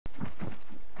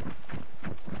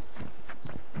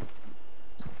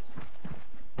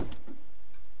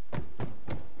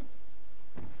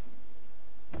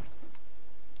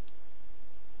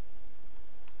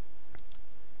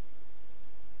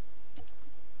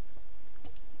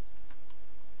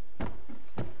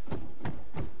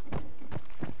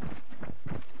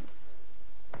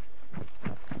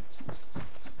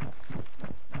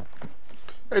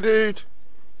Hey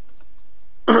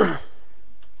dude.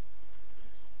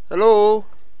 Hello.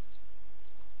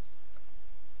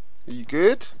 Are you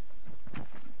good?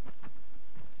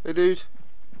 Hey dude.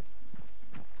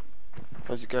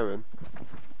 How's it going?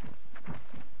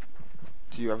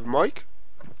 Do you have a mic?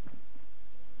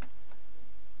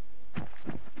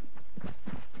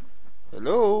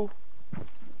 Hello.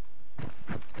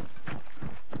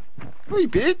 Hey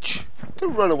bitch.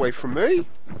 Don't run away from me.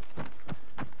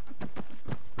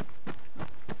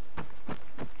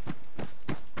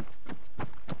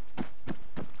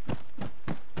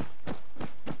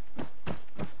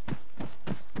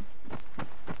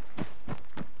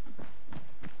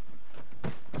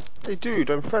 Hey dude,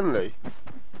 I'm friendly.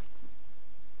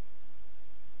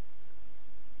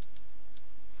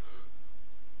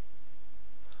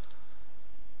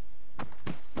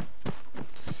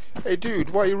 Hey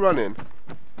dude, why are you running?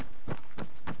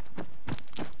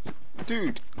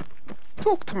 Dude,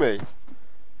 talk to me.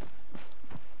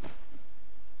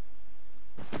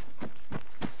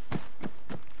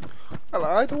 Well,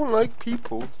 I don't like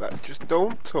people that just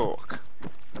don't talk.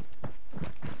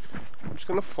 I'm just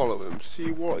gonna follow him,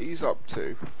 see what he's up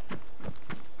to.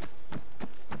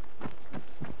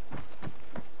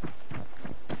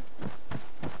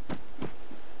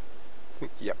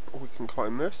 Yep, we can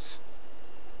climb this.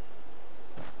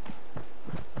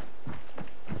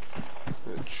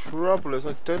 The trouble is,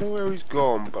 I don't know where he's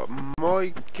gone, but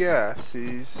my guess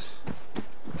is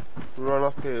run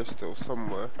up here still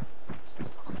somewhere.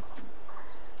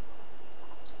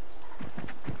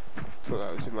 Thought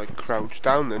that was him like crouched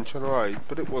down then trying to hide,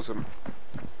 but it wasn't.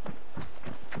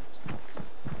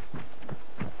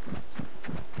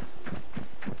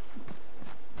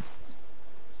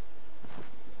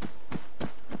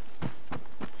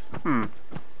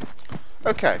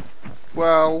 Okay,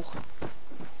 well,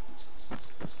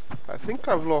 I think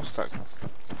I've lost that.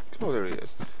 Oh, there he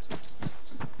is.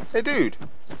 Hey dude,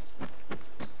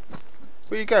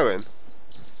 where you going?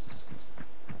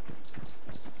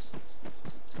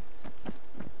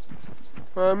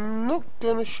 I'm not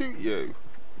gonna shoot you.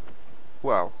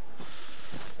 Well,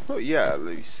 not yet at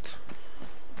least.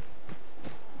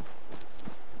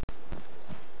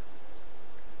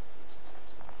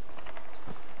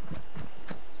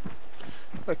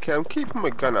 Okay, I'm keeping my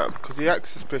gun out because he acts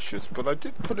suspicious, but I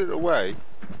did put it away.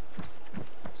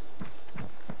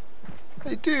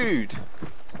 Hey dude!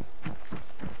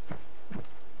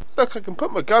 Look, I can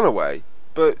put my gun away,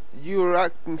 but you are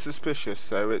acting suspicious,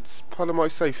 so it's part of my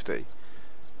safety.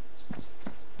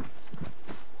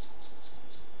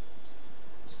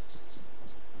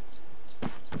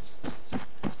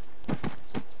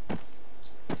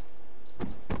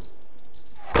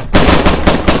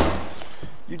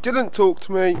 You didn't talk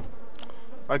to me.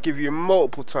 I give you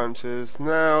multiple chances.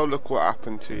 Now look what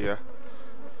happened to you.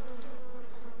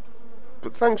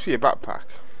 But thanks for your backpack.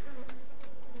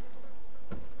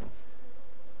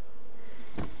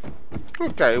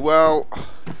 Okay, well,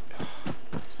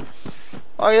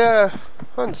 I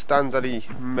understand that he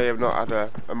may have not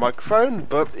had a microphone,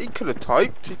 but he could have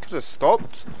typed, he could have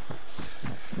stopped.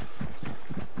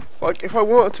 Like, if I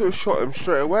wanted to have shot him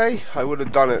straight away, I would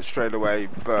have done it straight away,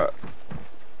 but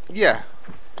yeah,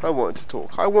 I wanted to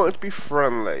talk. I wanted to be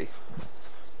friendly.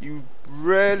 You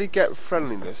rarely get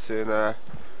friendliness in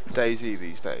DayZ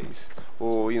these days,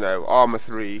 or you know, Arma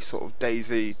 3 sort of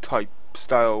DayZ type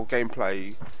style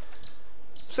gameplay.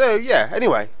 So yeah,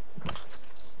 anyway,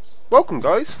 welcome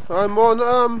guys. I'm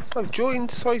on I've joined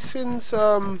Syson's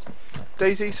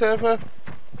DayZ server.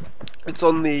 It's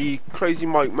on the Crazy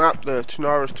Mike map, the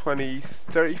Chernarus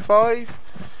 2035.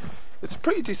 It's a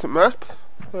pretty decent map.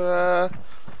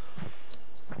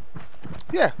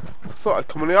 Yeah, I thought I'd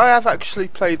come on here. I have actually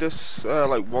played this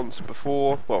like once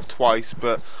before, well twice,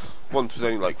 but once was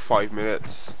only like 5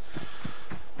 minutes,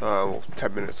 or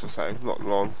 10 minutes or so, not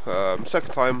long.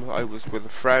 Second time I was with a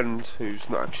friend who's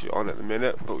not actually on at the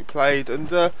minute, but we played, and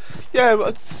yeah,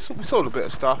 we sold a bit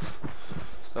of stuff.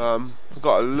 I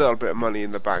got a little bit of money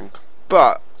in the bank,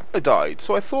 but I died,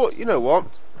 so I thought, you know what,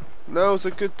 now's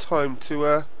a good time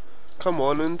to come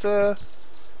on and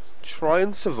try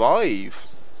and survive.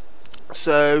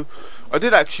 So I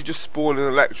did actually just spawn in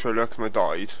Electro Look and I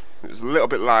died. It was a little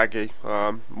bit laggy,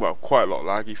 well, quite a lot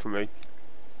laggy for me.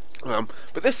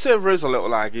 But this server is a little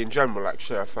laggy in general,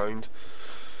 actually, I found.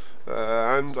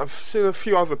 And I've seen a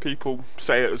few other people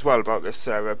say it as well about this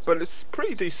server, but it's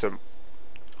pretty decent.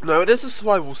 Now, it is a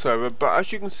survival server, but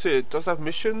as you can see, it does have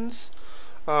missions.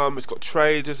 It's got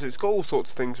traders, it's got all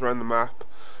sorts of things around the map.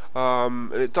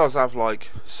 And it does have,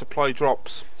 like, supply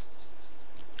drops.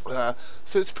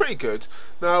 So it's pretty good.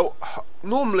 Now,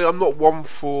 normally I'm not one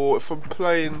for, if I'm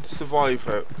playing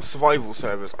survival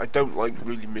servers, I don't like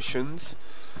really missions.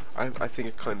 I think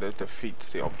it kind of defeats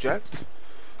the object.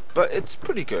 But it's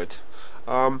pretty good.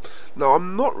 Now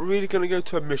I'm not really going to go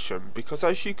to a mission because,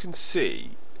 as you can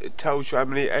see, it tells you how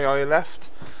many AI are left,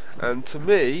 and to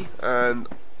me, and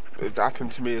it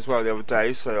happened to me as well the other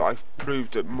day, so I've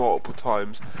proved it multiple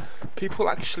times, people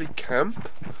actually camp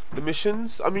the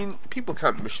missions. I mean, people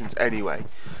camp missions anyway,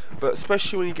 but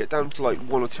especially when you get down to like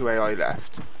 1 or 2 AI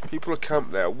left, people will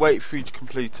camp there, wait for you to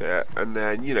complete it, and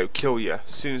then, you know, kill you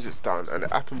as soon as it's done. And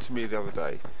it happened to me the other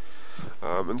day.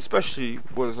 And especially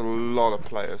when there's a lot of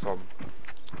players on.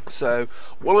 So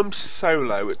while I'm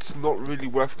solo, it's not really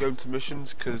worth going to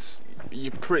missions because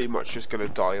you're pretty much just going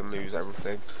to die and lose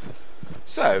everything.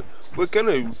 So we're going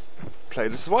to play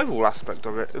the survival aspect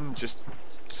of it and just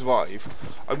survive.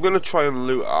 I'm going to try and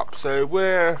loot up. So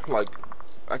we're like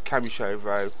at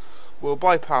Camishovo. We'll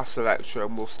bypass Electra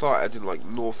and we'll start heading like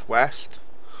northwest,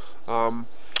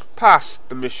 past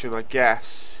the mission, I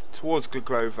guess, towards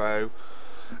Goglovo,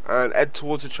 and head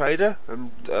towards a trader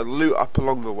and loot up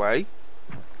along the way.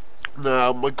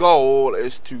 Now my goal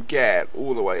is to get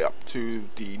all the way up to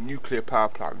the nuclear power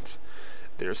plant.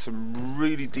 There's some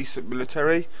really decent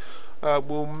military.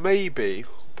 We'll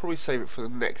probably save it for the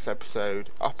next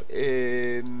episode. Up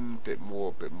in bit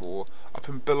more up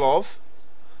in Belov.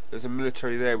 There's a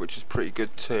military there which is pretty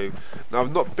good too. Now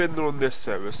I've not been there on this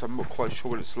server, so I'm not quite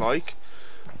sure what it's like.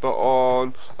 But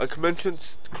on, I can mention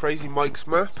Crazy Mike's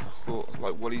map, or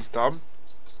like what he's done.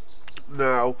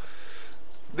 Now,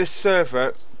 this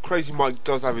server, Crazy Mike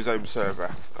does have his own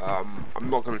server. I'm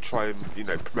not going to try and, you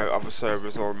know, promote other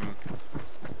servers on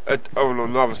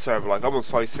another server. Like, I'm on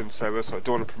SciSim server, so I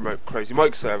don't want to promote Crazy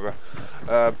Mike's server.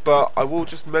 But I will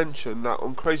just mention that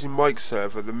on Crazy Mike's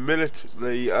server,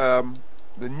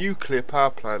 the nuclear power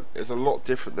plant is a lot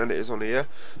different than it is on here.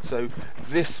 So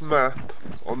this map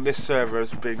on this server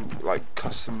has been like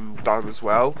custom done as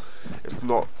well. It's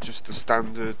not just a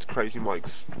standard Crazy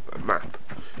Mike's map.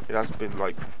 It has been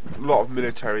like a lot of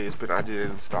military has been added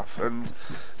in and stuff, and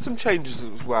some changes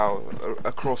as well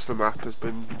across the map has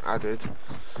been added.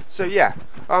 So yeah,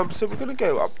 so we're going to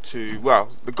go up to,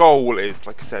 well, the goal is,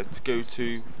 like I said, to go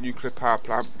to nuclear power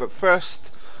plant. But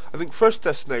first, I think first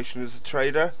destination is a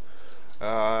trader.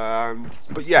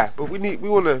 But yeah, we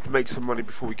want to make some money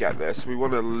before we get there, so we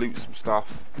want to loot some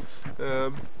stuff,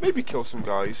 maybe kill some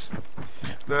guys.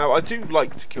 Now I do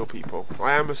like to kill people.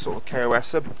 I am a sort of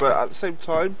KOSer, but at the same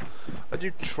time I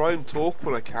do try and talk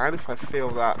when I can if I feel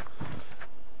that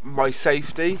my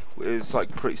safety is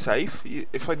like pretty safe.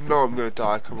 If I know I'm going to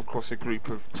die, I come across a group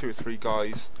of 2 or 3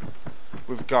 guys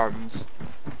with guns,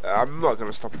 I'm not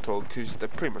going to stop at all because they're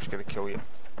pretty much going to kill you.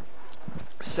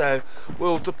 So,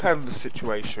 will depend on the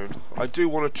situation. I do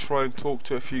want to try and talk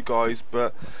to a few guys,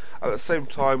 but at the same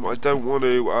time I don't want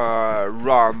to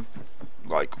run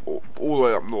like all the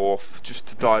way up north just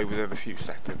to die within a few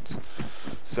seconds.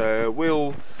 So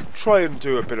we'll try and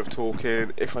do a bit of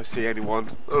talking if I see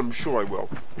anyone. I'm sure I will.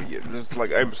 There's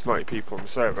like almost 90 people on the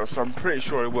server, so I'm pretty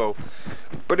sure I will.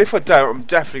 But if I don't, I'm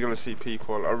definitely going to see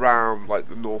people around like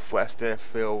the northwest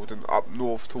airfield and up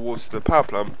north towards the power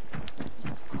plant.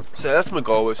 So that's my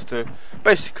goal, is to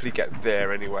basically get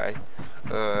there anyway,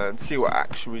 and see what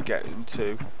action we get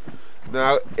into.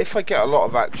 Now, if I get a lot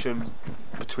of action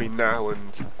between now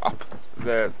and up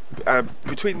there,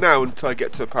 between now until I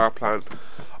get to the power plant,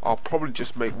 I'll probably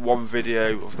just make one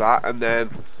video of that, and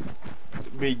then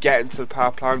me getting to the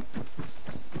power plant,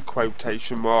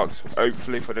 quotation marks,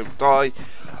 hopefully if I don't die,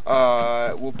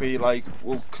 will be like,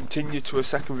 we'll continue to a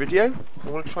second video. I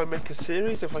want to try and make a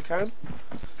series if I can.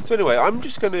 So anyway, I'm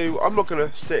not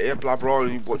gonna sit here blabber on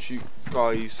and watch you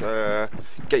guys,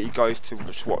 get you guys to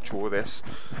just watch all this.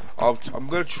 I'm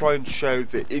gonna try and show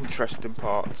the interesting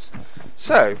parts.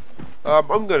 So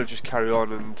I'm gonna just carry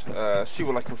on and see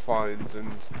what I can find,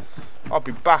 and I'll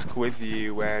be back with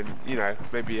you when, you know,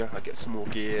 maybe I get some more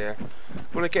gear,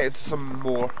 when I get into some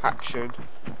more action.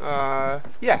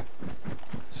 Yeah.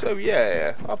 So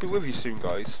yeah, I'll be with you soon,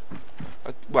 guys.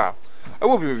 Well, I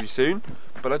will be with you soon,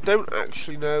 but I don't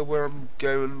actually know where I'm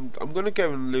going. I'm going to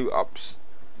go and loot up,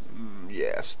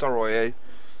 yeah, Staroye.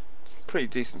 It's a pretty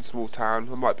decent small town.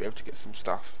 I might be able to get some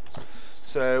stuff.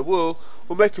 So we'll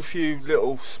make a few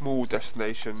little small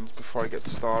destinations before I get to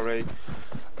Starry.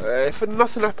 If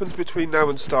nothing happens between now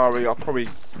and Starry, I'll probably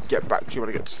get back to you when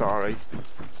I get to Starry.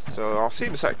 So I'll see you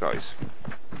in a sec, guys.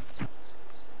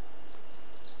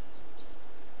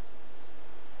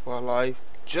 Well, I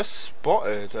just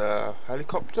spotted a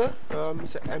helicopter.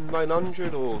 Is it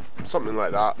M900 or something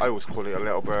like that? I always call it a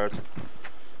little bird.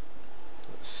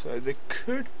 So there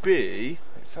could be,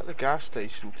 it's at the gas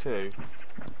station too.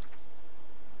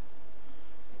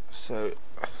 So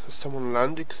someone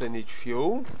landed because they need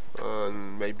fuel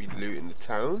and maybe loot in the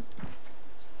town.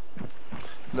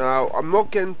 Now I'm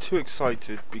not getting too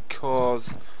excited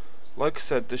because, like I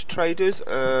said, there's traders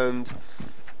and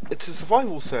it's a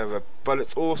survival server, but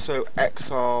it's also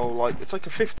exile. Like it's like a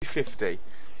 50-50.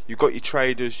 You've got your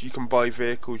traders, you can buy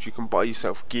vehicles, you can buy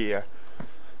yourself gear,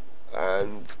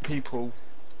 and people,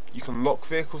 you can lock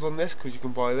vehicles on this because you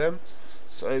can buy them.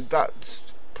 So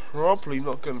that's probably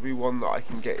not going to be one that I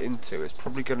can get into. It's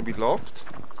probably going to be locked.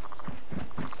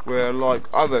 Where like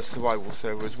other survival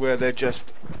servers where they're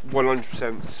just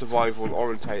 100% survival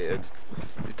orientated,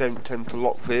 they don't tend to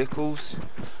lock vehicles.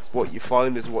 What you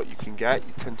find is what you can get.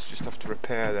 You tend to just have to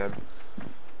repair them.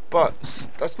 But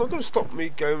that's not going to stop me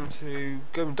going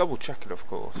and double check it, of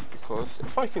course, because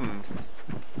if I can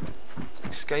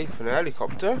escape in a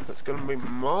helicopter, that's going to make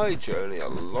my journey a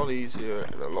lot easier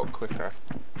and a lot quicker.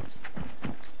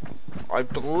 I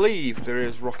believe there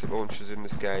is rocket launchers in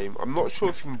this game. I'm not sure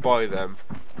if you can buy them.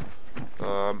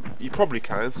 You probably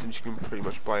can, since you can pretty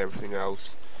much buy everything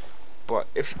else. But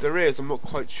if there is, I'm not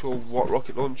quite sure what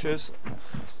rocket launchers.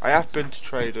 I have been to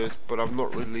traders, but I've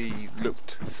not really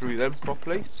looked through them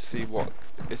properly to see what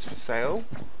is for sale.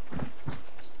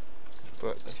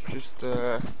 But let's just make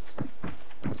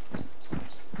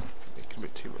a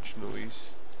bit too much noise.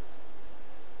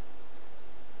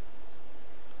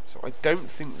 So I don't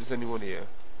think there's anyone here,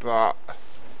 but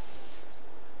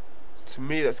to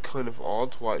me that's kind of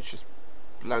odd why it's just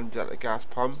landed at the gas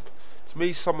pump. To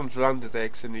me, someone's landed there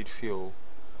because they need fuel.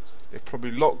 They've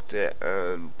probably locked it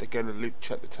and they're going to loot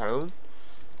check the town.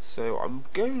 So I'm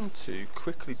going to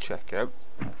quickly check it.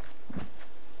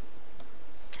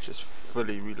 Just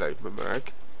fully reload my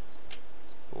mag.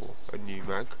 Or a new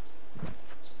mag.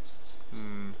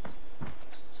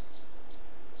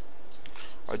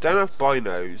 I don't have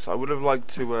binos. I would have liked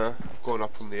to have gone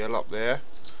up on the hill up there,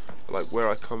 like where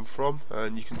I come from,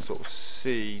 and you can sort of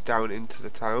see down into the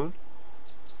town.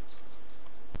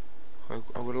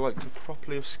 I would have liked to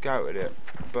properly have scouted it,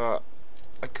 but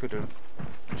I couldn't.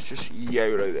 Let's just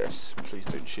YOLO this. Please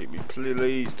don't shoot me.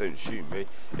 Please don't shoot me.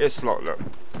 It's locked, look.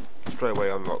 Straight away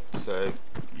unlocked. So,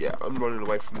 yeah, I'm running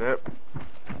away from that.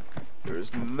 There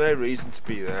is no reason to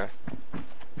be there.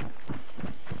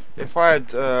 If I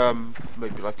had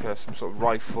maybe like some sort of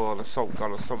rifle, an assault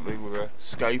gun or something with a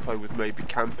scope, I would maybe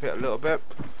camp it a little bit.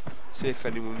 See if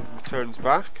anyone returns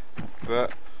back.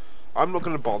 But I'm not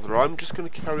going to bother. I'm just going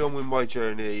to carry on with my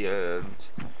journey, and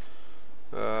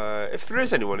if there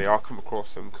is anyone here, I'll come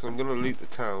across them because I'm going to loot the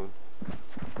town.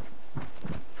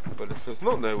 But if there's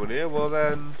not no one here, well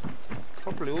then,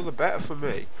 probably all the better for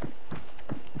me.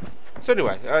 So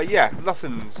anyway, yeah,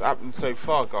 nothing's happened so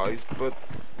far, guys. But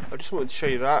I just wanted to show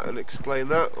you that and explain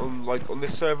that. On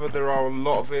this server, there are a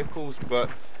lot of vehicles, but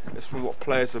it's from what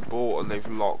players have bought and they've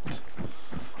locked.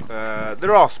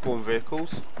 There are spawn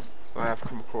vehicles. I have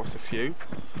come across a few.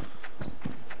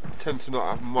 Tend to not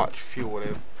have much fuel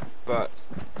in, but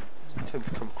I tend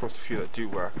to come across a few that do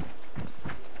work.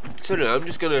 So anyway, I'm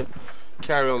just gonna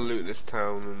carry on looting this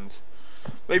town, and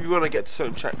maybe when I get to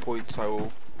certain checkpoints, I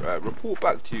will report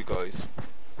back to you guys.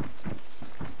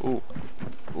 Ooh,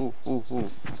 ooh, ooh,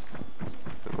 ooh.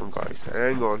 Hang on, guys,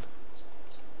 hang on.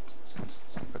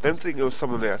 I don't think there was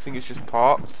someone there. I think it's just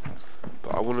parked,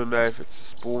 but I want to know if it's a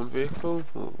spawn vehicle.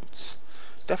 Oh, it's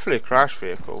definitely a crash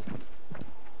vehicle.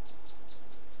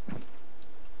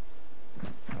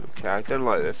 Okay, I don't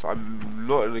like this. I'm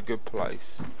not in a good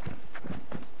place.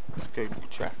 Let's go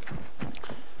check.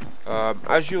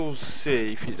 As you'll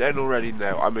see, if you don't already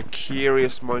know, I'm a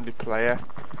curious-minded player.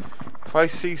 If I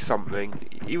see something,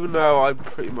 even though I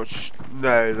pretty much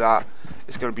know that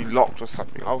it's going to be locked or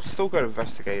something, I'll still go and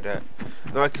investigate it.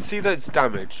 Now I can see that it's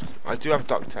damaged. I do have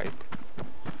duct tape,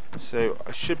 so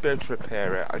I should be able to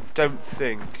repair it. I don't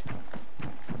think...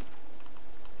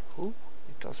 Oh,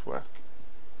 it does work.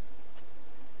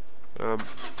 Oh,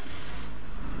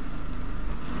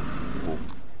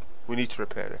 we need to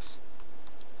repair this.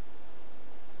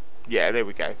 Yeah, there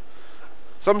we go.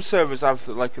 Some servers have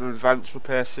like an advanced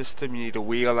repair system. You need a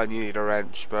wheel and you need a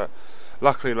wrench, but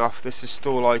luckily enough, this is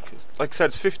still like I said,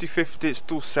 it's 50-50. It's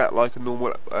still set like a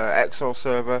normal Excel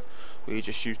server where you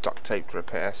just use duct tape to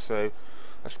repair. So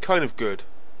that's kind of good.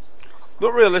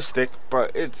 Not realistic,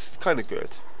 but it's kind of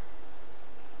good.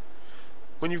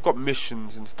 When you've got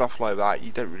missions and stuff like that,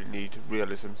 you don't really need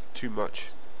realism too much.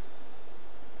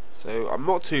 So I'm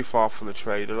not too far from the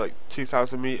trader, like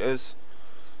 2,000 meters.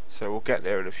 So we'll get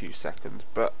there in a few seconds.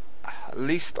 But at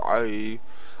least I'll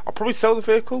probably sell the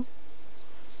vehicle.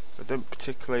 I don't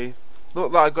particularly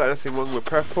Not that I got anything wrong with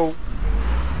purple,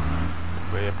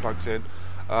 where it plugs in,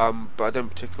 but I don't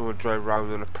particularly want to drive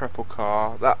around in a purple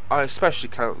car that I especially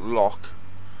can't lock.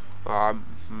 Yeah,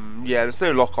 there's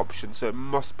no lock option, so it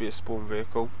must be a spawn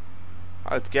vehicle,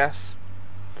 I'd guess.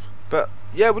 But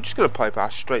yeah, we're just going to pipe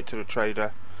our straight to the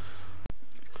trader.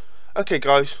 Okay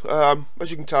guys,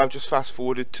 as you can tell, I've just fast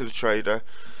forwarded to the trader.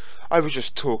 I was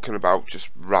just talking about just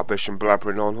rubbish and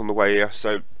blabbering on the way here,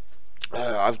 so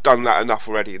I've done that enough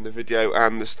already in the video,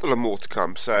 and there's still more to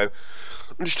come, so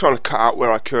I'm just trying to cut out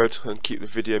where I could and keep the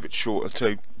video a bit shorter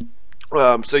too.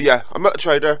 So yeah, I'm at the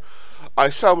trader, I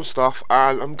sell my stuff,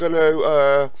 and I'm going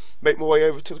to make my way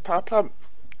over to the power plant.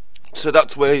 So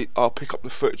that's where I'll pick up the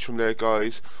footage from there,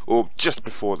 guys, or just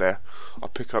before there. I'll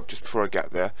pick it up just before I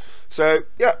get there. So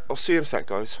yeah, I'll see you in a sec,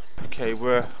 guys. Okay,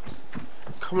 we're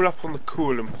coming up on the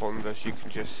cooling pond, as you can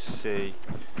just see.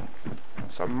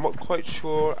 So I'm not quite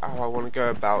sure how I want to go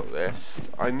about this.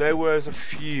 I know there's a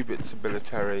few bits of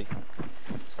military.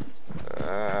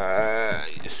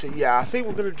 So yeah, I think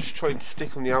we're going to just try and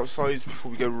stick on the outsides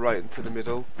before we go right into the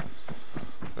middle.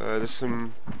 There's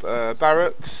some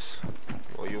barracks.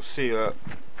 Well, you'll see a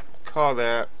car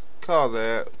there,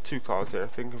 two cars there, I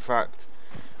think, in fact.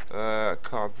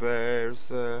 Car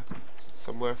there's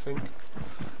somewhere, I think.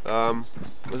 I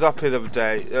was up here the other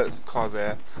day, car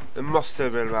there. There must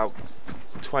have been about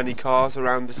 20 cars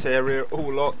around this area,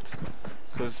 all locked,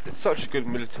 because it's such a good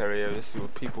military area. This is where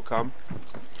people come.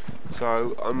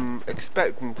 So I'm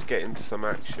expecting to get into some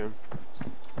action.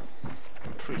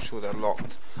 I'm pretty sure they're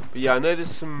locked. But yeah, I know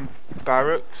there's some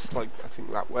barracks, like I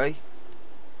think that way.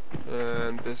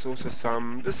 And there's also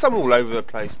some all over the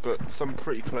place, but some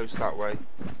pretty close that way.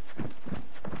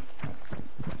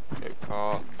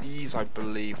 Go-kart. These, I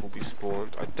believe, will be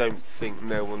spawned. I don't think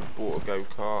no one's bought a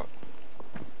go-kart.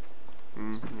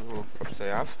 Well, perhaps they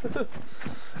have.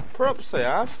 Perhaps they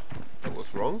have. That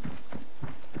was wrong.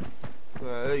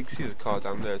 You can see the car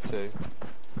down there too.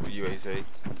 Or UAZ.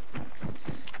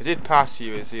 I did pass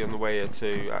UAZ on the way here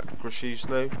too at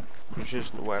Grishizno,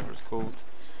 whatever it's called.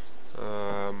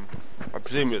 I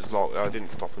presume it's locked. I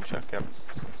didn't stop and check it.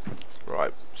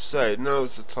 Right, so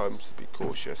now's the time to be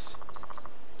cautious.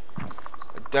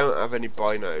 I don't have any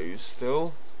binos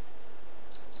still,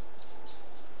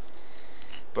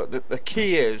 but the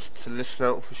key is to listen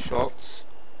out for shots,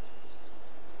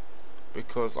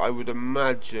 because I would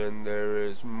imagine there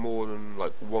is more than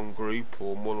like one group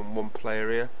or more than one player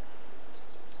here.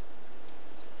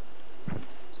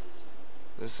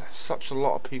 There's such a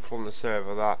lot of people on the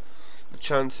server that the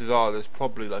chances are there's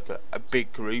probably like a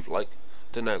big group, like,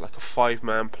 I don't know, like a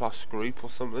 5-man plus group or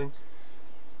something.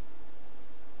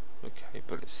 Okay,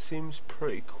 but it seems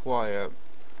pretty quiet.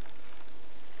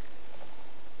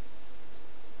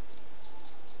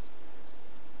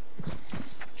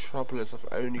 Trouble is, I've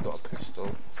only got a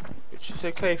pistol, which is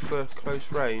okay for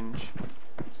close range.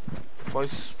 If I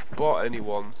spot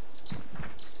anyone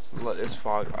like this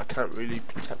far, I can't really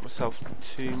protect myself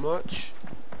too much.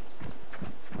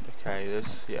 Okay,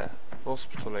 there's, yeah,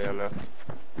 hospital here, look.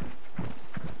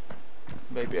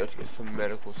 Maybe able to get some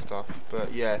medical stuff,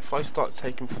 but yeah, if I start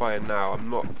taking fire now, I'm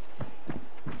not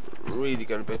really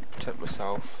going to be able to protect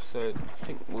myself. So I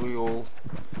think we all,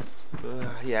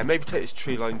 yeah, maybe take this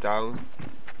tree line down.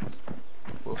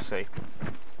 We'll see.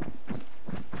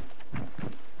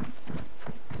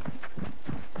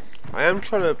 I am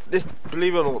trying to, this,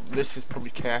 believe it or not, this is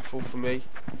probably careful for me.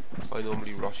 I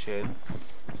normally rush in,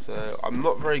 so I'm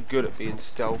not very good at being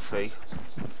stealthy.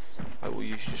 I will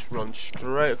usually just run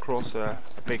straight across a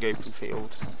big open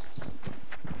field.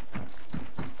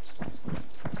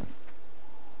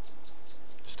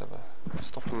 Just have a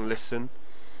stop and listen,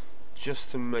 just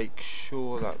to make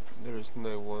sure that there is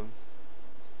no one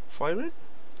firing.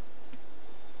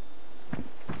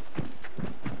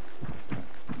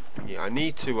 Yeah, I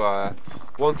need to,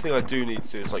 one thing I do need to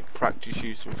do is like practice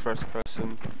using first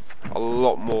person a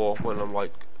lot more when I'm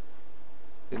like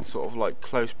in sort of like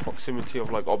close proximity of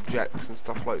like objects and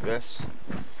stuff like this.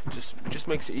 Just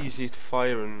makes it easier to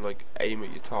fire and like aim at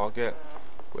your target.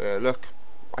 Where look,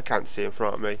 I can't see in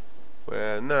front of me.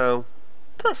 Where now,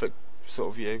 perfect sort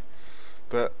of view.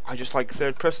 But I just like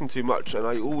third person too much, and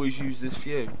I always use this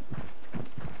view.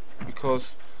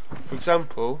 Because, for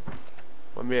example,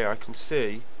 I'm here, I can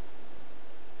see.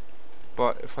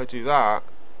 But if I do that,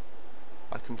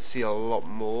 I can see a lot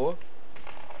more.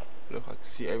 Look, I can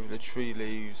see over the tree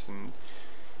leaves, and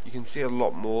you can see a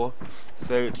lot more.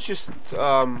 So it's just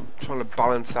trying to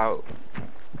balance out,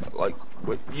 like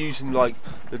using like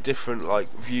the different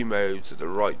like view modes at the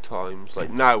right times.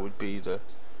 Like now would be the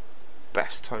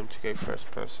best time to go first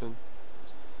person.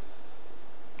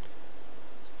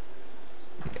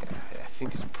 Yeah,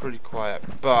 think it's pretty quiet,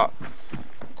 but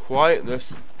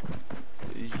quietness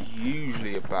is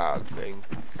usually a bad thing,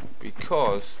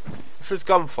 because if there's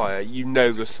gunfire, you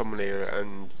know there's someone here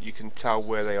and you can tell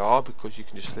where they are because you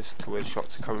can just listen to where the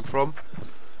shots are coming from.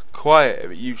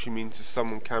 Quiet, it usually means there's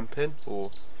someone camping,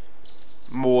 or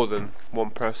more than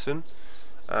one person,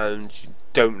 and you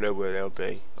don't know where they'll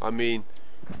be. I mean,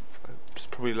 there's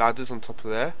probably ladders on top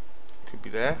of there, could be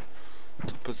there,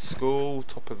 top of the school,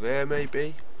 top of there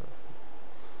maybe,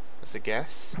 as a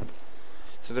guess.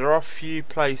 So there are a few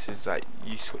places that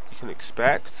you can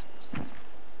expect,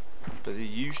 but they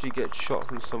usually get shot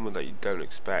from someone that you don't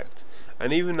expect.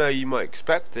 And even though you might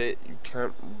expect it, you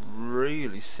can't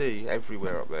really see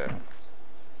everywhere up there.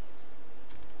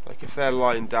 Like if they're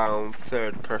lying down,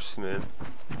 third person in,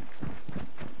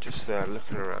 just there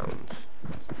looking around,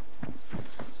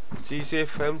 it's easier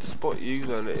for them to spot you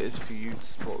than it is for you to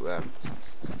spot them.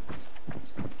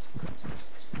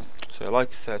 So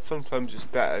like I said, sometimes it's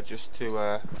better just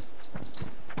to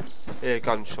hear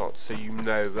gunshots so you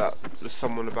know that there's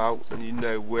someone about and you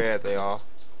know where they are.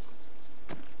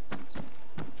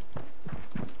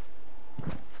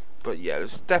 But yeah,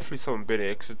 there's definitely someone been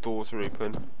here because the doors are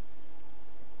open.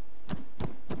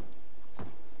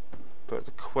 But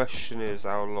the question is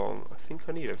how long. I think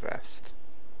I need a vest.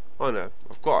 Oh no,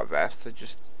 I've got a vest, it's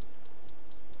just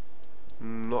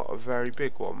not a very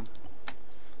big one.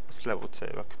 It's level 2,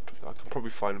 I can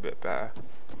probably find a bit better.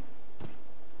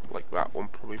 Like that one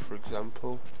probably, for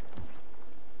example.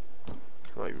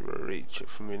 Can I reach it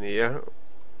from in here?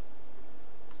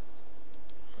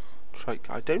 Trike,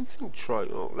 I don't think trike,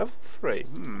 oh, level 3,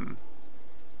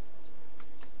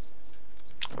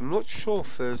 I'm not sure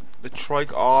if the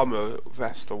trike armor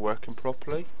vest are working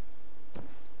properly.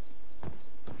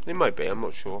 They might be, I'm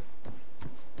not sure.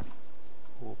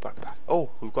 Oh, backpack. Oh,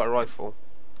 we've got a rifle.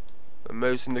 A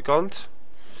Mo's in the guns.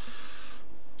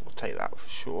 I'll take that for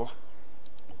sure.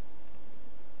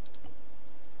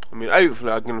 I mean,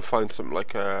 hopefully I'm going to find something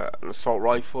like an assault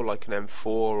rifle, like an M4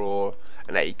 or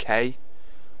an AK.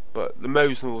 But the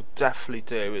Mosin will definitely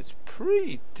do. It's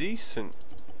pretty decent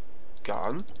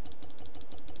gun.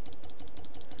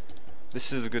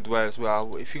 This is a good way as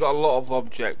well. If you've got a lot of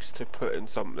objects to put in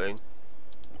something,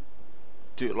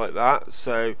 do it like that.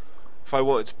 So if I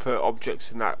wanted to put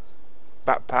objects in that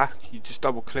backpack, you just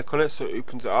double click on it so it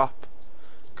opens it up.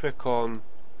 Click on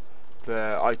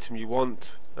the item you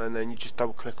want, and then you just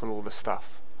double click on all the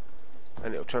stuff,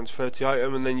 and it'll transfer to the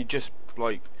item. And then you just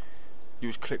you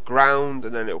just click ground,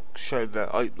 and then it'll show the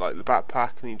like the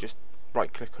backpack, and you just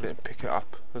right click on it and pick it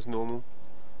up as normal.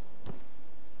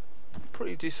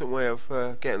 Pretty decent way of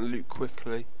getting loot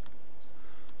quickly.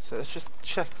 So let's just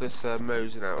check this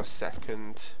Mosin out a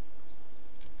second.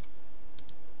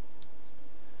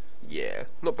 Yeah,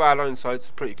 not bad iron sights,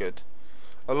 are pretty good.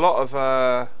 A lot of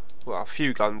well, a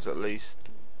few guns at least.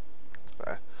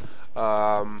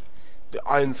 The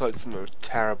iron sights are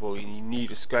terrible. You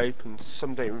need a scope, and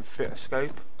some don't even fit a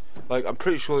scope. Like, I'm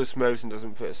pretty sure this Mosin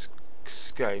doesn't fit a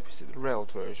scope. Is it the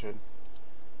railed version?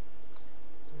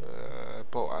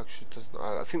 Bolt action doesn't.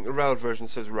 I think the railed version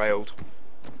says railed,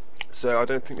 so I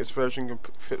don't think this version can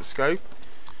fit the scope.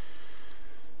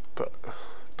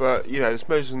 But you know, this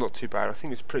Mosin's not too bad. I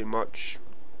think it's pretty much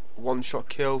one shot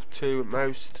kill, 2 at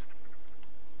most.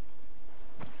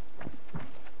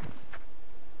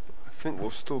 I think we'll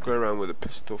still go around with a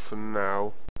pistol for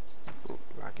now. Oh,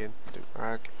 lagging, don't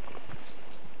lag.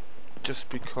 Just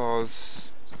because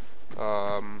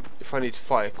if I need to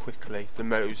fire quickly, the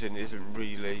Mosin isn't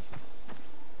really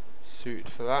suited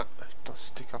for that. It does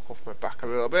stick up off my back a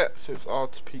little bit, so it's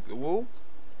hard to peek the wall.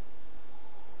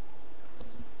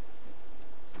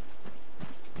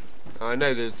 I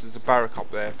know there's a barrack up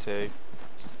there too.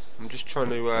 I'm just trying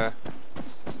to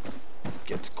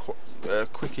get to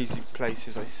quick, easy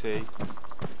places I see.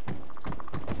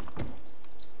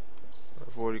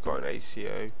 I've already got an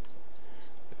ACO.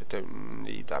 I don't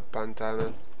need that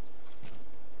bandana.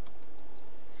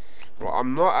 Right,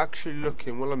 I'm not actually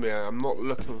looking. Well, I'm not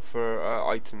looking for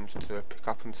items to pick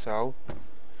up and sell.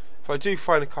 If I do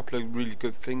find a couple of really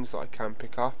good things that I can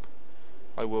pick up,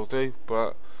 I will do.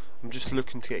 But I'm just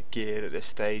looking to get geared at this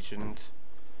stage, and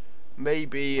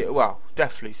maybe, well,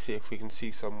 definitely see if we can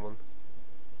see someone.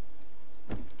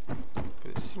 But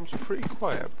it seems pretty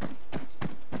quiet.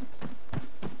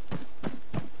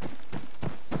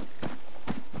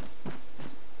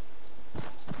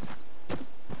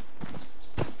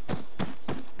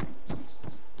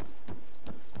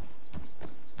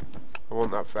 I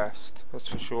want that vest, that's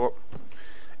for sure.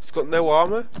 It's got no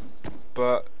armour,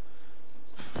 but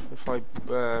if I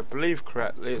believe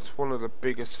correctly, it's one of the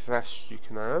biggest vests you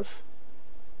can have.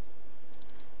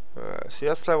 See,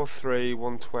 that's level 3,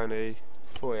 120,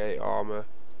 48 armor.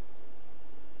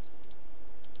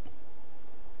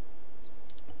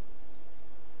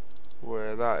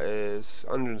 Where that is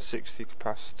 160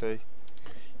 capacity.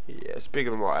 Yeah, it's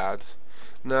bigger than what I had.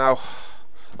 Now,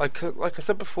 like I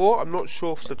said before, I'm not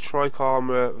sure if the trike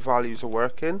armor values are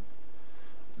working.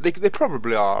 They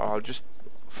probably are. I'll just,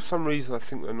 for some reason, I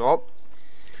think they're not.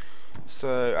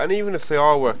 So, and even if they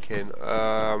are working,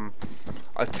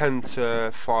 I tend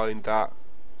to find that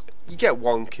you get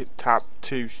one tap,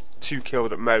 two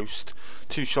killed at most,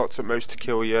 2 shots at most to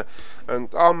kill you,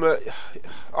 and armor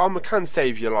can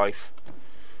save your life,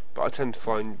 but I tend to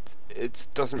find it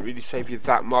doesn't really save you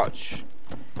that much.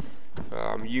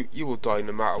 You will die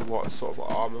no matter what sort of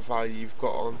armor value you've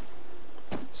got on.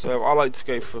 So I like to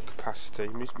go for capacity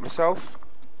myself.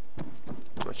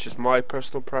 That's just my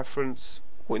personal preference.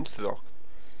 Oh, Instadoc.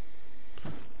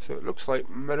 So it looks like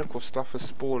medical stuff is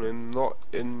spawning, not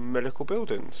in medical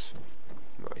buildings.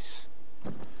 Nice.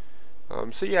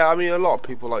 So yeah, I mean, a lot of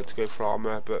people like to go for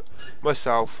armor, but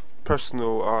myself,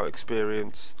 personal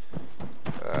experience,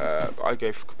 I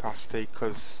go for capacity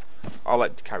because I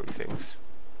like to carry things.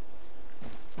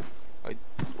 I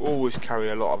always carry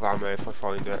a lot of ammo if I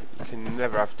find it. You can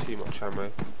never have too much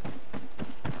ammo.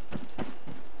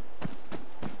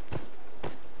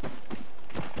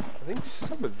 I think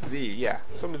some of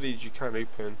these you can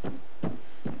open.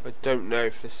 I don't know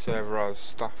if this server has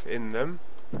stuff in them.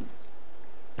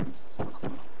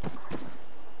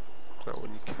 That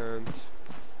one you can't.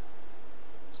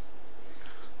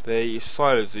 The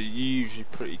silos are usually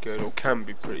pretty good, or can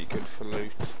be pretty good for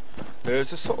loot.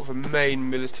 There's a sort of a main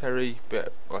military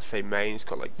bit. Well, I say main, it's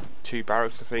got like 2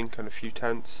 barracks I think and a few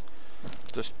tents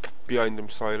just behind them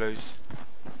silos.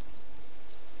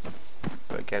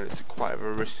 But again, it's quite a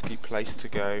risky place to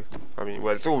go. I mean,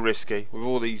 well, it's all risky with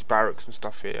all these barracks and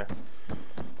stuff here.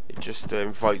 It just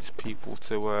invites people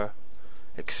to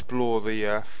explore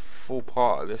the full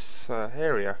part of this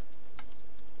area.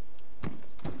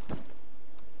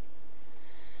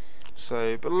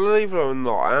 So, but believe it or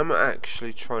not, I am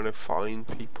actually trying to find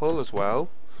people as well.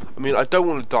 I mean, I don't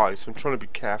want to die, so I'm trying to be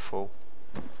careful.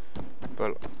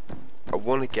 But I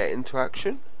want to get into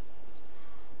action.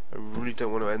 I really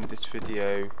don't want to end this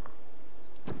video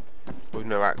with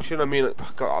no action. I mean, I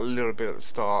got a little bit at the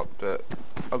start, but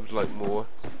I would like more.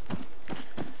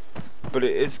 But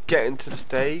it is getting to the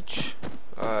stage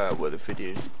where the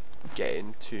video's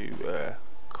getting to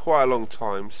quite a long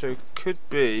time, so it could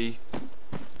be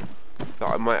that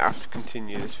I might have to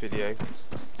continue this video.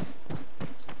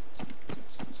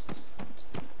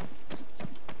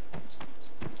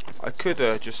 I could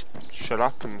just shut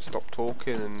up and stop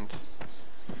talking and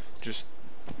just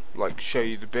like show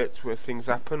you the bits where things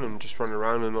happen and just run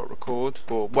around and not record,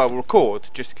 or well,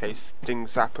 record just in case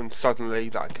things happen suddenly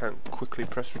that I can't quickly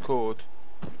press record.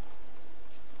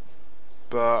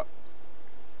 But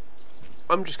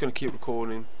I'm just going to keep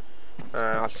recording.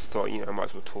 I just thought, you know, I might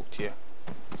as well talk to you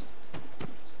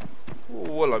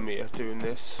while I'm here doing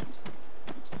this.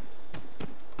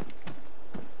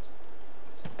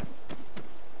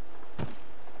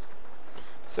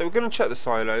 So we're going to check the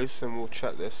silos, and we'll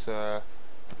check this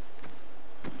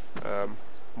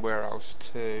warehouse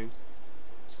too.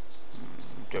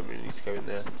 Don't really need to go in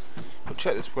there. We'll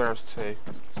check this warehouse too.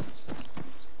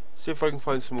 See if I can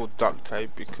find some more duct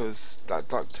tape, because that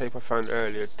duct tape I found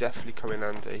earlier definitely come in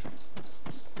handy.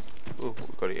 Oh, what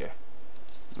we got here?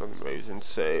 Nothing moving.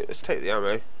 So let's take the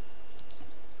ammo.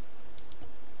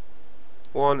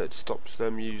 1, it stops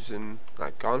them using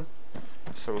that gun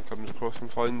if someone comes across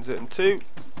and finds it, and 2,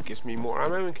 it gives me more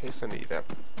ammo in case I need it.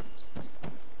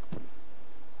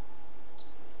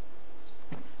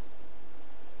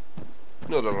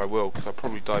 Not that I will, because I'll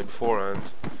probably die beforehand.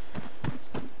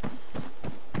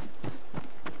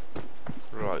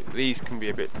 Right, these can be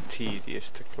a bit tedious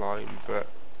to climb, but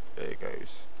there it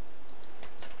goes.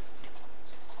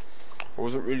 I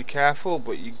wasn't really careful,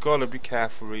 but you gotta be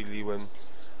careful really when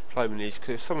climbing these,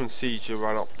 because if someone sees you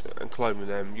run up and climbing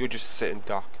them, you're just sitting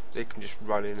duck. They can just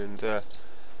run in and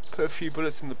put a few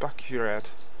bullets in the back of your head.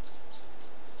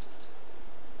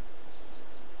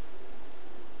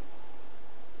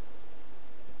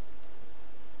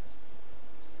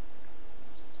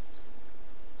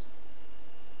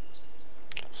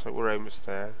 So we're almost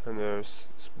there, and there's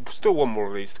still one more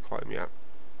of these to climb yet.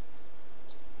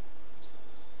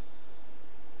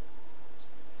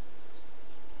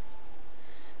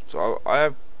 So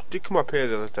I did come up here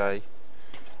the other day,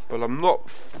 but I'm not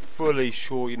fully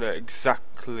sure, you know,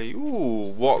 exactly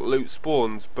what loot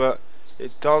spawns, but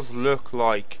it does look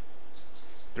like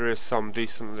there is some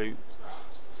decent loot.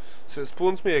 So it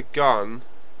spawns me a gun,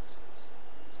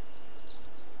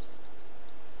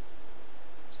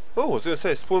 Oh, I was going to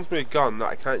say, it spawns me a gun that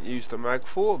I can't use the mag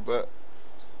for, but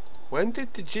when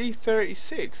did the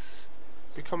G36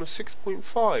 become a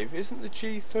 6.5? Isn't the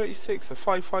G36 a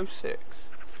 5.56?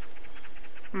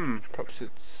 Perhaps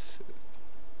it's...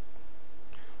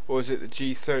 Or is it the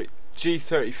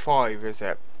G35, is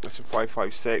it? It's a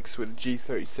 5.56 with a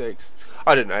G36.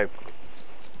 I don't know.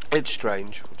 It's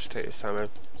strange. We'll just take this ammo.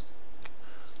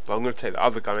 But I'm going to take the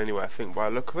other gun anyway, I think, by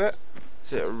the look of it.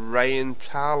 Is it a Rain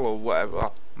Tal or whatever?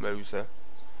 Oh, Moser.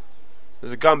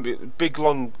 There's a gun, big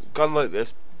long gun like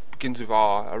this, begins with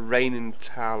R, a Rain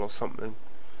Tal or something.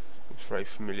 It's very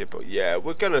familiar, but yeah,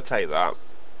 we're going to take that.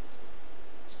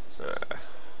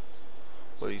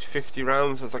 Well, these 50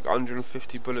 rounds, there's like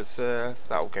 150 bullets there.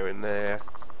 That'll go in there.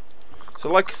 So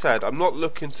like I said, I'm not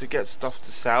looking to get stuff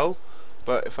to sell,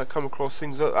 but if I come across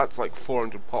things that's like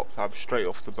 400 pop to have straight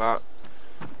off the bat,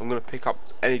 I'm going to pick up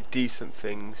any decent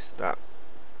things that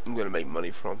I'm going to make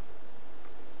money from.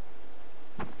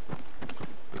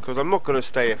 Because I'm not going to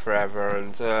stay here forever,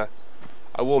 and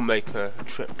I will make a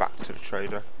trip back to the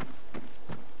trader.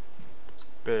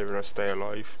 Better when I stay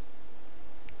alive.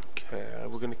 Okay,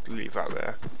 we're going to leave that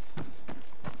there.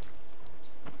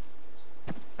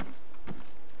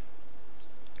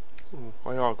 Ooh,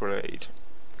 IR grenade.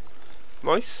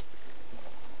 Nice.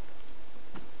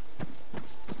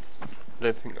 I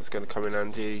don't think that's going to come in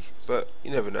handy, but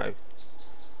you never know.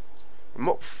 I'm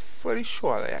not fully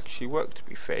sure how they actually work, to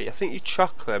be fair. I think you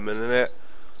chuck them and then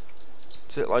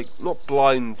does it like, not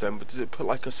blinds them, but does it put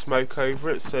like a smoke over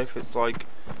it, so if it's like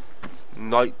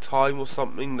night time or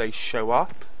something they show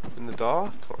up in the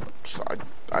dark?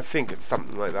 I think it's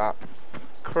something like that.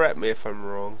 Correct me if I'm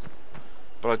wrong,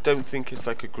 but I don't think it's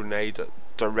like a grenade that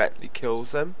directly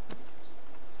kills them.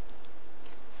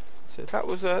 So that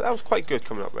was quite good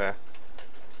coming up there.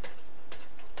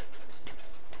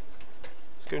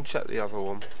 Let's go and check the other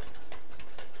one.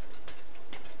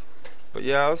 But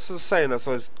yeah, I was just saying, as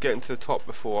I was getting to the top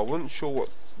before, I wasn't sure what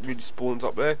really spawns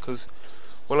up there, because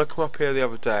when I come up here the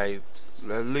other day,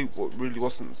 the loot really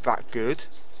wasn't that good,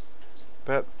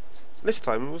 but this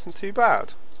time it wasn't too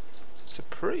bad. It's a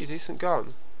pretty decent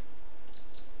gun.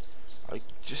 I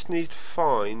just need to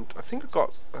find, I think I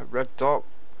got a red dot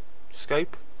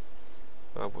scope.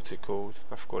 What's it called?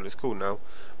 I forgot what it's called now.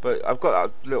 But I've got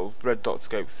that little red dot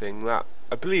scope thing that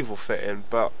I believe will fit in,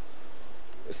 but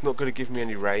it's not going to give me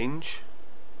any range.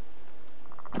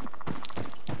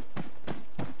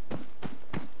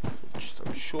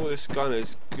 I'm sure this gun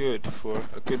is good for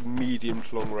a good medium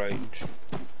to long range,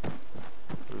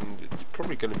 and it's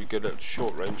probably going to be good at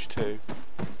short range too.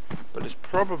 But it's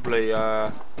probably,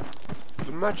 I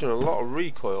imagine, a lot of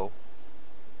recoil.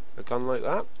 A gun like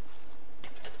that.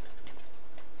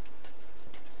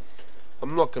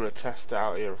 I'm not going to test it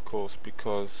out here, of course,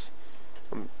 because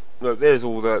look, there's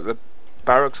all the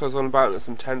barracks I was on about, and there's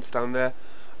some tents down there.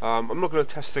 I'm not going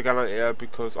to test the gun out here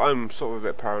because I'm sort of a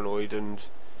bit paranoid, and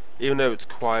even though it's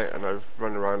quiet and I've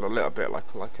run around a little bit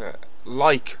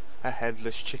like a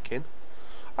headless chicken,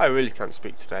 I really can't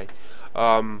speak today,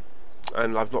 and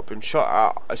I've not been shot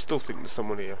at, I still think there's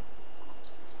someone here.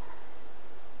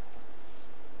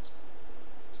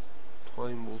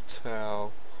 Time will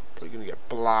tell. Probably going to get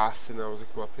blasted now as I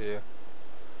come up here.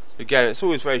 Again, it's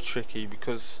always very tricky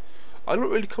because I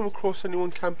don't really come across anyone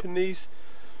camping these,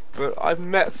 but I've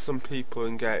met some people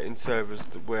in servers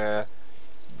where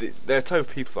they're the type of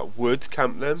people that would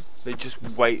camp them. They just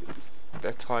wait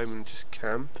their time and just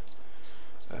camp.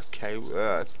 Okay,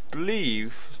 I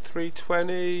believe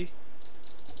 320,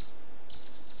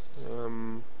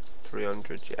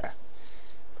 300. Yeah, I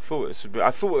thought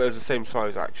it was the same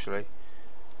size actually.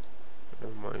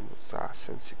 Never mind, what's that?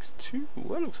 7.62. Ooh,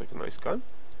 that looks like a nice gun.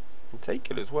 I'll take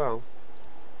it as well.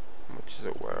 How much is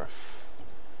it worth?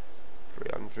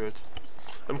 300.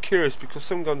 I'm curious because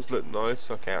some guns look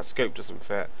nice. Okay, our scope doesn't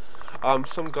fit.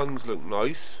 Some guns look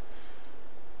nice,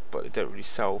 but they don't really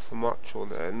sell for much, or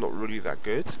they're not really that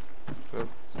good. So,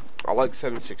 I like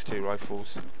 7.62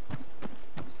 rifles.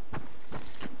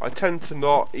 I tend to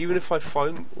not, even if I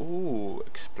find, ooh,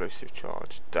 explosive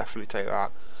charge, definitely take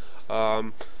that.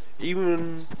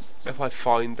 Even if I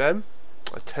find them,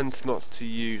 I tend to not to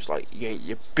use like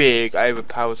your big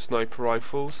overpowered sniper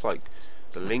rifles like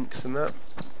the Lynx and that.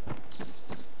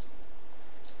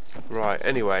 Right,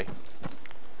 anyway,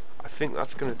 I think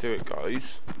that's gonna do it,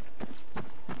 guys.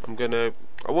 I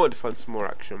wanted to find some more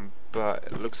action, but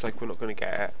it looks like we're not gonna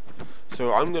get it.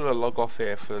 So I'm gonna log off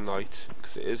here for the night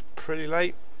because it is pretty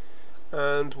late,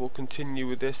 and we'll continue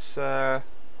with this in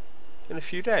a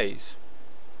few days.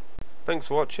 Thanks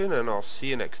for watching, and I'll see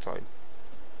you next time.